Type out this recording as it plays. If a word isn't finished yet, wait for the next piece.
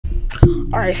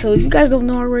Alright, so if you guys don't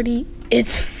know already,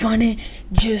 ItsFunneh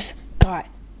just got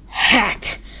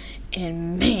hacked.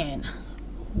 And man,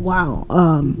 wow.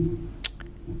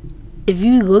 If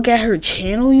you look at her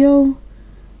channel, yo,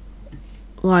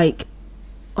 like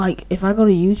if I go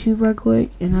to YouTube right quick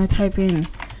and I type in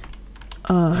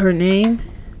her name,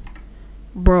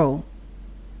 bro,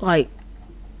 like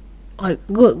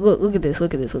look at this,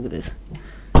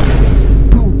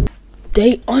 bro.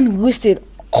 They unlisted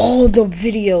all the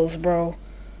videos, bro.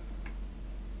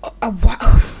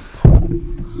 Wow.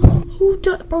 Who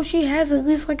does, bro? She has at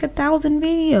least like 1,000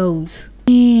 videos.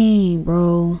 Dang,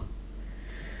 bro.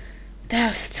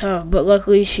 That's tough, but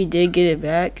luckily she did get it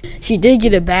back.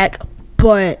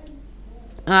 But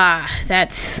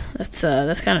that's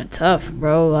kind of tough,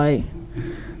 bro. Like,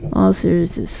 all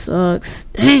seriousness, sucks.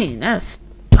 Dang, that's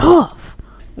tough.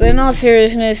 But in all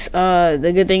seriousness,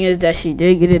 the good thing is that she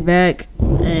did get it back,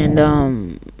 and I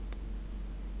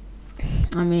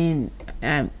mean,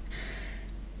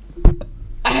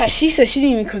 she said she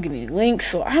didn't even click any links,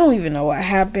 so I don't even know what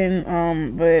happened.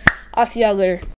 But I'll see y'all later.